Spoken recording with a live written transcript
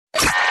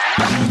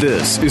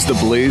This is the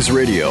Blaze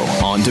Radio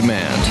on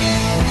demand.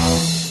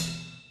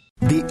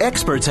 The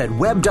experts at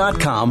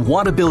Web.com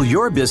want to build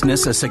your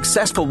business a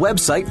successful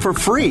website for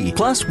free.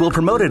 Plus, we'll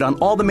promote it on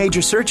all the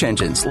major search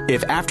engines.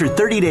 If after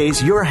 30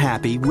 days you're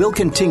happy, we'll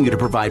continue to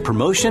provide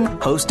promotion,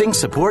 hosting,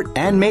 support,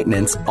 and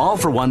maintenance, all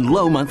for one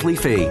low monthly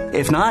fee.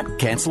 If not,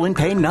 cancel and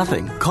pay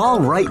nothing. Call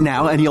right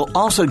now and you'll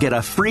also get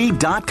a free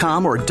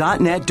 .com or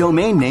 .net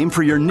domain name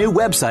for your new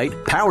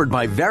website, powered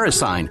by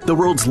VeriSign, the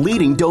world's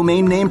leading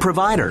domain name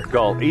provider.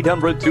 Call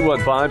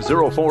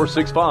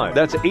 800-215-0465.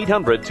 That's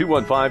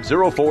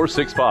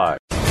 800-215-0465.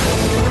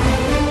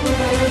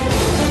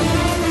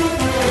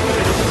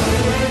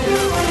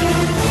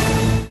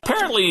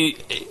 Apparently,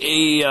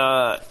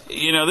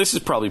 this is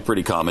probably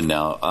pretty common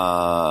now.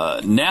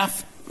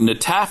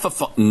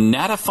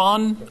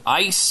 Natafon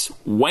Ice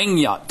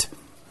Wangyat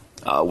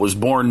was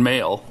born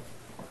male,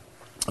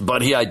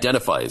 but he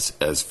identifies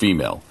as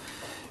female.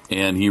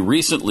 And he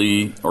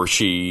recently, or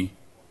she,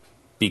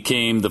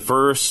 became the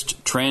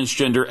first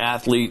transgender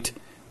athlete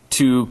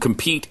to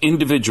compete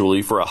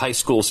individually for a high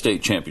school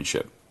state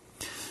championship.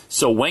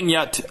 So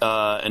Wangyat,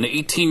 an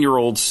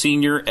 18-year-old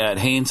senior at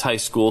Haynes High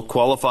School,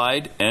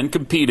 qualified and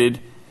competed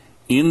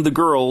in the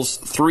girls'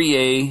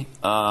 3A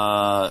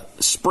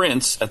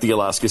sprints at the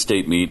Alaska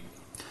State meet.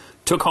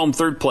 Took home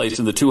third place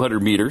in the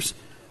 200 meters,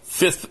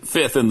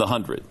 fifth in the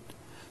 100.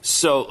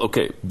 So,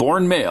 okay,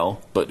 born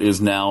male, but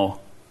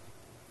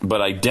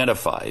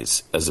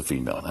identifies as a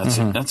female.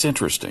 That's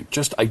interesting.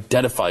 Just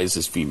identifies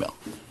as female.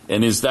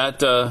 And is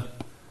that...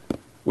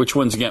 which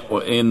one's again?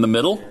 In the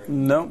middle?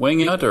 No.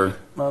 Wangyat or?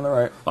 On the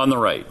right. On the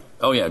right.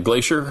 Oh, yeah.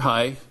 Glacier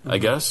High, I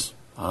guess.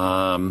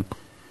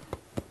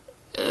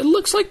 It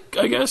looks like,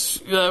 I guess,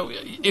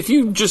 if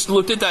you just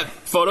looked at that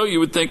photo,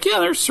 you would think, yeah,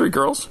 there's three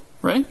girls,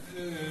 right?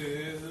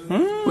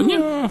 Wouldn't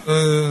you?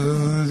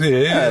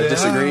 I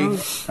disagree.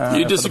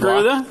 You disagree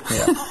with that?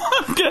 Yeah.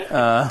 Okay.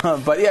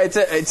 But yeah,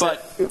 it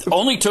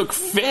only took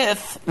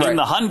fifth in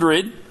the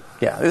 100.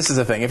 Yeah, this is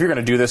the thing. If you're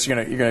going to do this,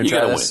 you're going to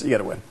try this. You got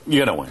to win. You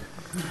got to win.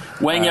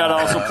 Wangyat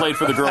also played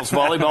for the girls'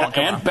 volleyball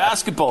and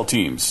basketball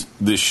teams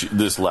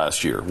this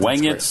last year.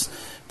 Wangyat's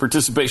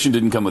participation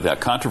didn't come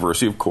without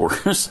controversy, of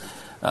course.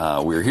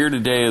 We're here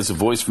today as a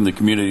voice from the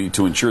community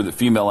to ensure that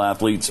female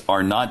athletes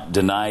are not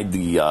denied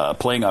the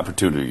playing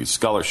opportunities,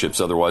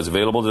 scholarships otherwise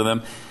available to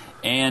them.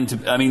 And,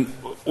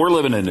 we're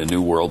living in a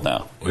new world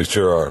now. We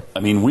sure are.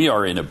 We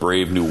are in a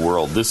brave new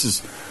world.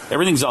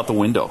 Everything's out the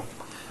window.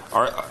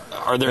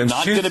 Are there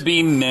not going to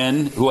be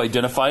men who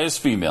identify as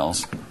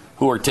females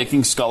who are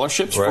taking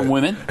scholarships from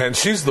women? And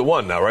she's the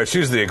one now, right?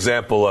 She's the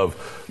example of,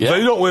 they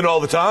don't win all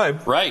the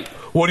time. Right.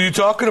 What are you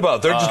talking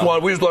about? We just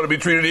want to be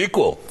treated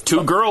equal.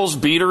 Two girls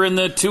beat her in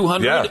the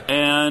 200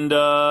 and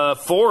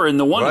four in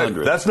the 100.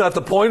 Right. That's not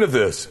the point of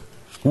this.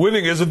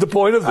 Winning isn't the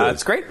point of this.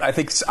 That's great. I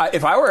think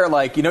if I were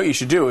what you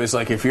should do is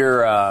if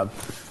you're,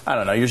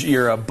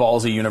 you're a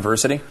ballsy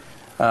university,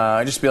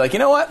 just be like, you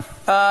know what?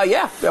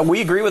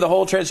 We agree with the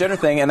whole transgender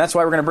thing, and that's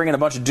why we're going to bring in a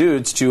bunch of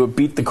dudes to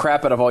beat the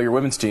crap out of all your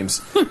women's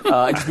teams.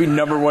 Just be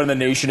number one in the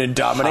nation and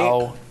dominate.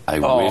 How I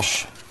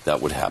wish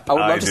that would happen. I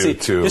would love to see.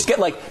 Too. Just get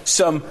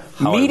some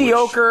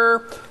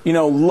mediocre,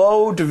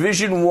 low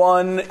Division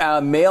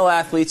I male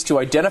athletes to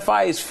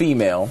identify as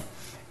female,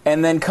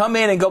 and then come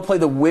in and go play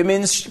the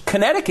women's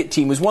Connecticut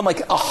team, who's won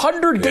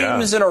 100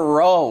 games in a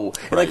row,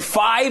 and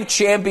 5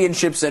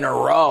 championships in a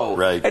row,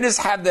 and just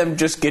have them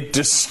just get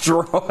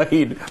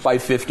destroyed by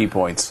 50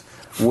 points.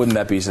 Wouldn't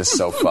that be just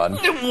so fun?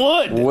 It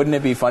would. Wouldn't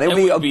it be fun? It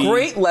would be a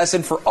great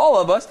lesson for all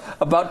of us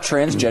about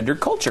transgender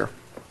culture.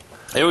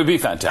 It would be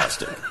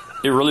fantastic.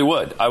 It really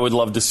would. I would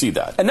love to see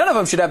that. And none of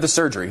them should have the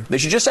surgery. They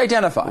should just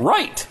identify.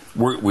 Right.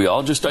 We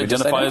all just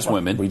identify as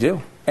women. We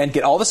do. And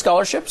get all the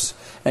scholarships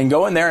and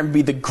go in there and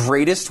be the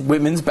greatest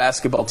women's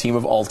basketball team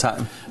of all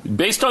time.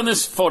 Based on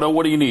this photo,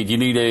 what do you need? You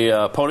need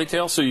a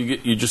ponytail, so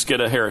you just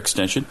get a hair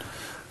extension.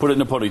 Put it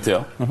in a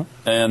ponytail.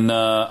 And,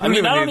 I don't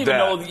even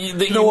know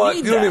that you know what?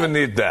 You don't even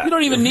need that. You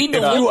don't even need to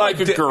look like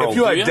a girl, If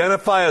you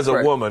identify as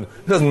a woman,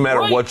 it doesn't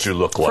matter what you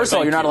look like. First of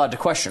all, you're not allowed to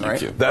question, right?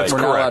 That's correct.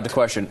 We're not allowed to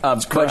question.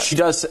 But she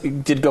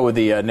did go with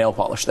the nail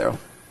polish, though.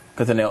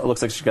 Because it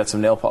looks like she's got some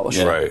nail polish.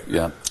 Yeah. Right.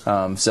 Yeah.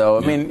 So,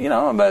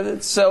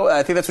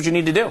 I think that's what you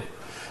need to do.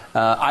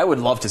 I would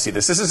love to see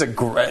this.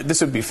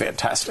 This would be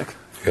fantastic.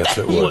 Yes,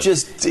 it would.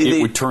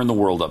 It would turn the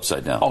world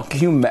upside down. Oh,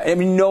 can you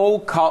imagine?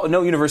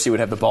 No university would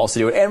have the balls to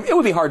do it, and it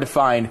would be hard to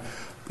find,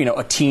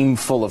 a team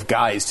full of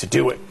guys to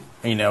do it.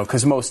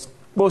 Because most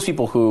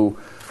people who,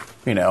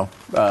 you'd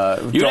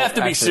have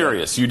to be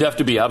serious. You'd have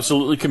to be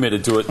absolutely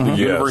committed to it. The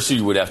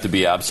university would have to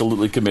be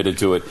absolutely committed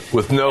to it.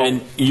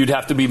 And you'd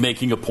have to be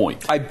making a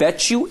point. I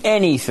bet you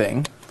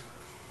anything.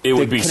 It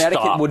would be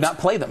Connecticut stopped. would not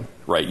play them.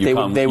 Right.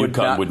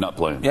 UConn would not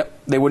play them. Yep.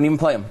 They wouldn't even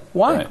play them.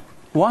 Why? Right.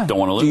 Why? Don't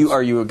want to lose.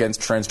 Are you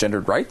against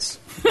transgendered rights?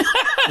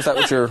 Is that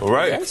what you're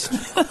against?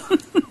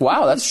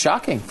 Wow, that's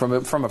shocking from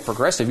a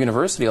progressive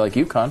university like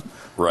UConn.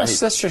 Right.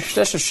 That's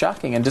just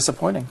shocking and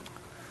disappointing.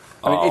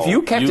 If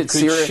you kept it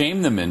serious,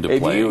 shame them into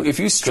playing. If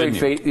you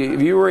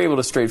were able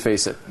to straight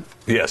face it.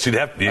 Yes, you'd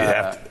have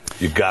to.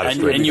 You got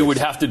to and you would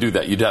have to do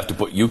that. You'd have to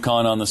put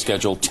UConn on the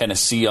schedule,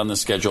 Tennessee on the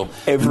schedule,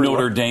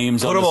 Notre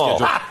Dame's on the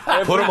schedule.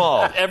 Put them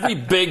all. Every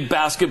big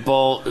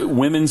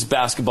women's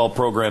basketball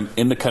program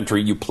in the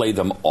country, you play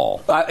them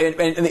all.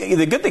 And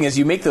the good thing is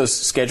you make those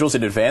schedules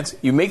in advance.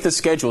 You make the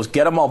schedules,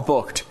 get them all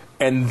booked,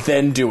 and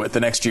then do it the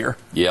next year.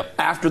 Yep.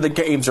 After the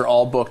games are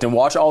all booked, and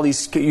watch all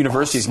these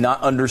universities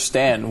not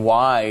understand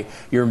why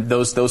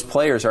those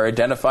players are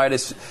identified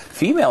as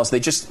females.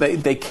 They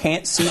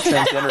can't see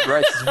transgender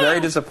rights. It's very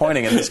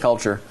disappointing in this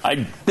culture.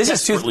 This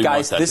is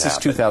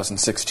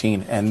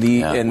 2016, and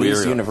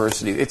these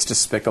universities. It's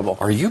despicable.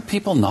 Are you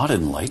people not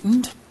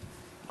enlightened?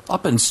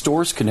 Up in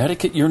Storrs,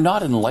 Connecticut, you're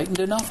not enlightened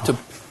enough to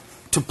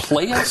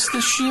play us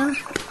this year?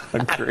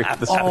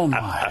 Oh,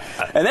 my.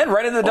 And then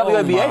right into the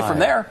WNBA from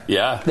there.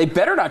 Yeah. They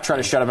better not try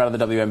to shut them out of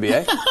the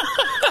WNBA.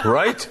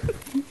 Right?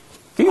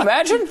 Can you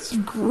imagine? It's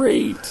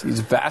great.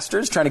 These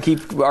bastards trying to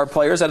keep our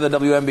players out of the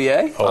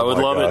WNBA. Oh, I would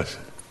love gosh. it.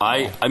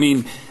 I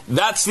mean,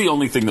 that's the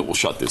only thing that will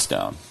shut this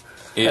down.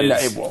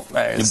 It won't.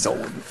 It still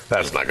wouldn't.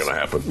 That's not going to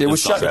happen. It would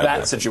shut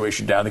that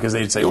situation down because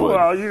they'd say,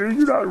 well, you're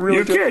not really...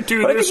 You can't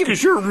do this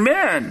because you're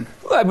men.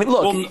 I mean,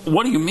 look... Well,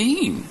 what do you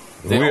mean?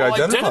 They all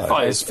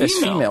identify as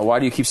female. Why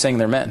do you keep saying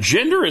they're men?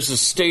 Gender is a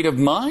state of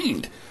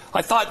mind.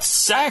 I thought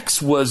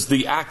sex was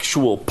the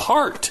actual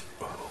part.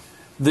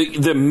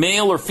 The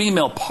male or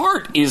female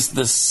part is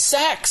the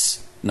sex,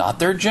 not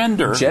their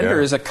gender. Gender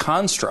is a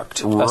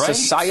construct, a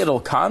societal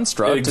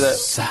construct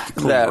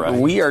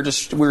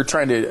that we're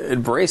trying to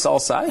embrace all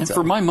sides and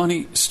for my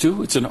money,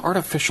 Stu, it's an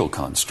artificial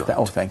construct.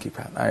 Oh, thank you,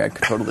 Pat. I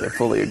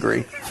fully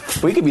agree.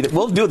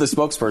 We'll do the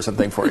spokesperson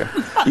thing for you.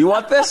 You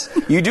want this?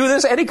 You do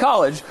this? Any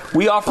college,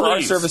 we offer our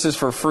services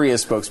for free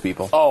as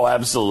spokespeople. Oh,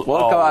 absolutely.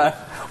 Well, come on.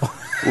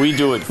 We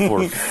do it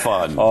for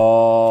fun.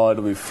 Oh,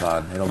 it'll be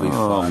fun. It'll be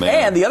fun.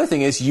 Man. And the other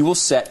thing is you will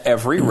set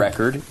every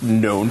record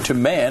known to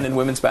man in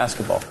women's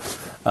basketball.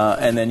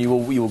 And then you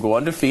will go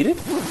undefeated,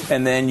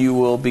 and then you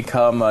will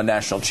become a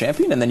national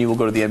champion, and then you will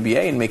go to the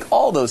NBA and make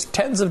all those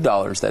tens of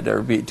dollars that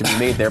are to be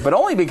made there, but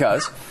only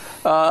because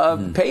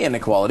pay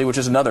inequality, which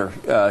is another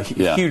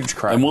huge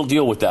crime. And we'll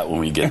deal with that when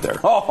we get there.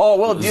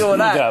 We'll deal with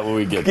that. When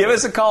we get Give there.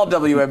 us a call,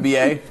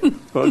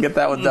 WNBA. We'll get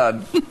that one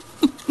done.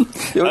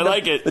 I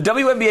like it. The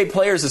WNBA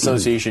Players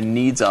Association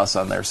needs us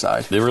on their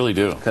side. They really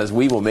do. Because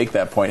we will make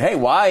that point. Hey,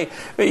 why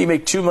you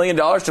make $2 million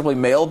to play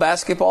male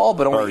basketball,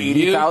 but only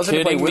 $80,000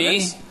 to play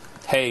women's?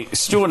 Hey,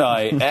 Stu and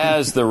I,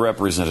 as their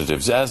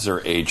representatives, as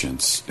their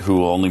agents,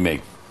 who only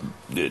make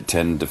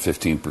 10 to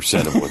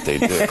 15% of what they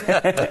do,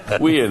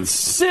 we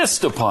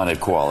insist upon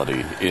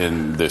equality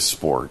in this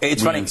sport.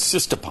 It's funny.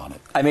 Insist upon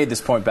it. I made this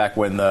point back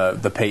when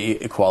the pay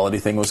equality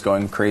thing was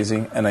going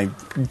crazy, and I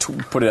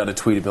put it out a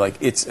tweet to be like,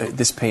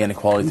 this pay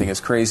inequality thing is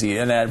crazy.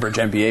 An average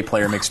NBA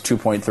player makes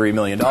 $2.3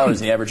 million, and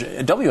the average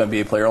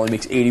WNBA player only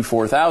makes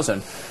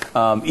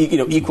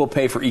 $84,000. Equal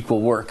pay for equal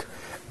work.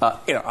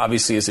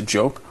 Obviously, as a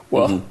joke.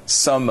 Well,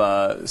 some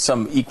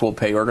equal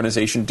pay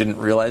organization didn't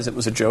realize it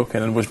was a joke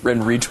and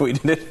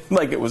retweeted it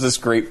like it was this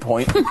great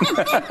point. I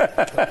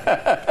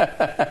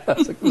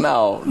was like,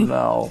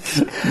 no,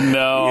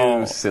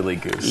 you silly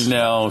goose.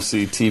 No,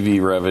 see,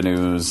 TV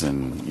revenues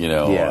and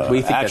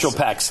we think actual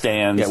pack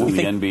stands in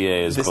the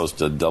NBA as opposed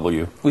to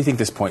W. We think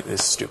this point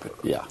is stupid.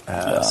 Yeah,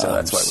 so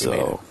that's why we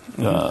made it.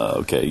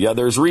 Okay, yeah,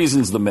 there's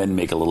reasons the men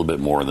make a little bit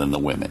more than the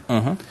women.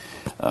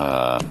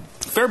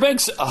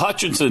 Fairbanks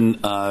Hutchinson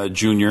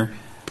Jr.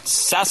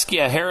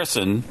 Saskia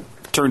Harrison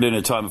turned in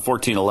a time of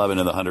 14:11 in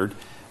the 100,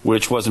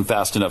 which wasn't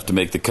fast enough to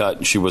make the cut,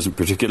 and she wasn't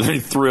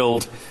particularly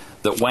thrilled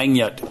that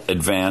Wangyut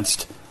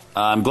advanced.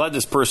 I'm glad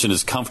this person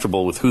is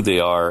comfortable with who they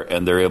are,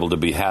 and they're able to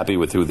be happy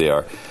with who they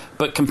are.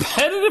 But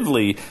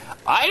competitively,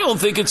 I don't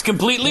think it's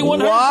completely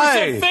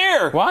 100%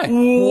 fair. Why?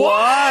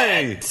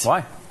 Why?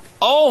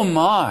 Oh,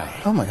 my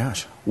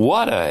gosh.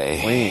 What a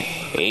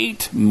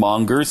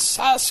hate-monger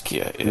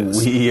Saskia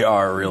is. We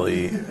are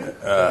really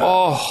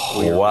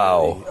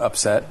really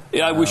upset.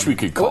 Yeah, I wish we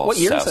could call what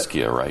year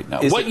Saskia right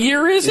now. What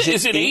year is it?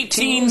 Is it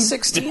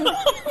 1816?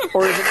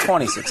 Or is it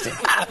 2016?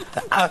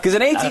 Because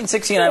in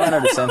 1816 I went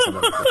under census.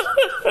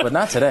 But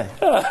not today.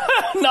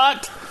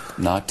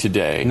 Not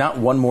today. Not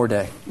one more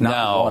day.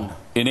 Not one.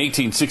 In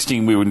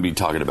 1816, we wouldn't be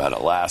talking about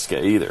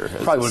Alaska either.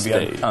 Probably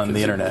wouldn't be on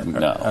the internet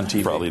or on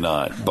TV. Probably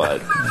not.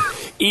 But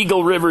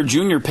Eagle River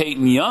Jr.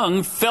 Peyton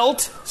Young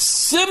felt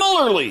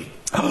similarly.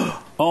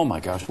 Oh, my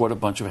gosh. What a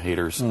bunch of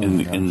haters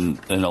in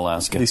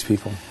Alaska. These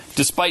people.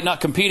 Despite not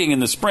competing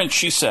in the sprint,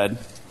 she said,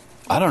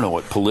 I don't know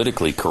what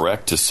politically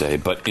correct to say,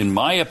 but in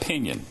my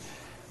opinion,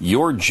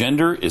 your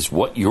gender is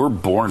what you're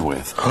born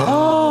with.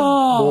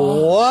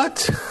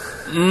 What?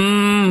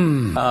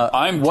 I'm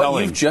what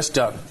telling you've just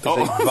done is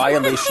a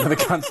violation of the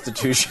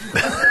Constitution.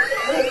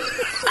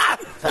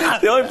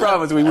 The only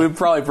problem is we would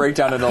probably break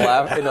down into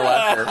laughter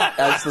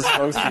as the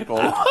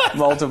spokespeople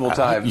multiple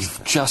times.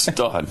 You've just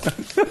done.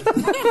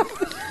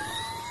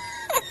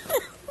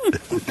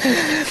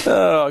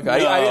 Oh,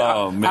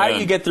 God. How do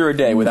you get through a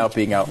day without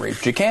being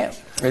outraged? You can't.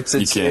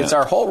 It's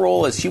our whole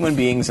role as human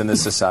beings in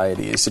this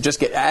society is to just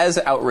get as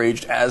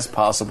outraged as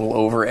possible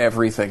over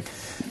everything.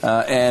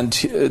 And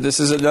this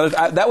is another.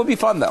 That would be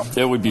fun, though.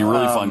 It would be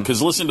really fun,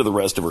 because listen to the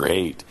rest of her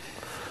hate.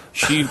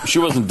 She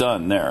wasn't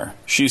done there.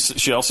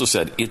 She also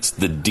said, it's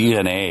the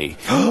DNA.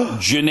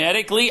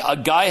 Genetically, a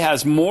guy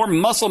has more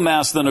muscle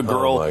mass than a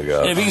girl. Oh, my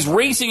God. And if he's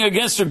racing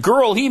against a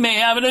girl, he may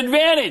have an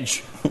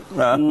advantage.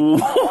 There's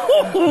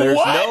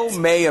no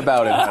may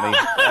about it, honey.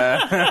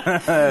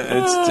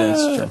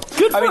 It's true.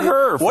 Good for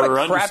her for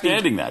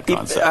understanding that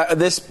concept.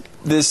 This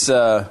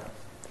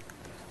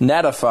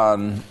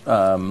Natafon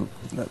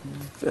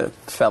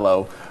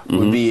fellow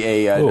would be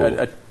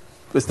a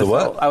what's the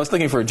what? I was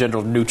looking for a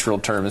gender neutral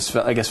term.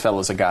 I guess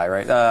fellow's a guy,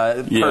 right?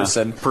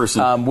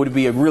 Person would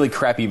be a really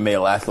crappy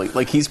male athlete.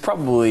 Like, he's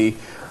probably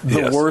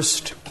the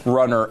worst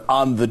runner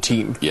on the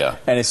team. Yeah.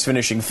 And is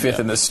finishing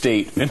fifth in the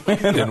state in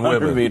 100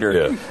 women. meter.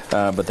 Yeah.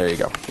 But there you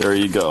go. There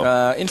you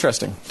go.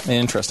 Interesting.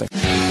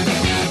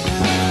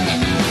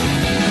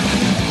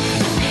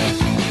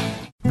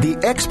 The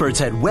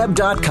experts at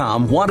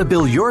Web.com want to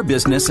build your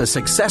business a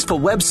successful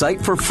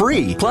website for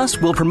free. Plus,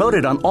 we'll promote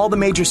it on all the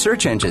major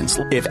search engines.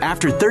 If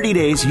after 30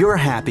 days you're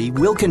happy,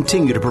 we'll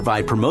continue to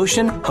provide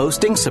promotion,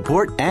 hosting,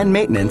 support, and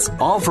maintenance,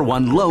 all for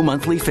one low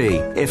monthly fee.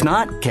 If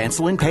not,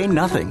 cancel and pay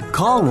nothing.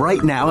 Call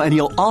right now and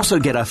you'll also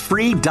get a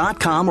free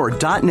 .com or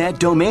 .net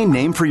domain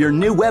name for your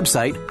new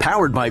website,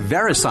 powered by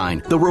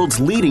VeriSign, the world's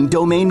leading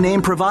domain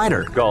name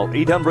provider. Call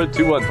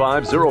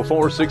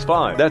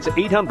 800-215-0465. That's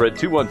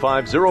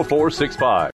 800-215-0465.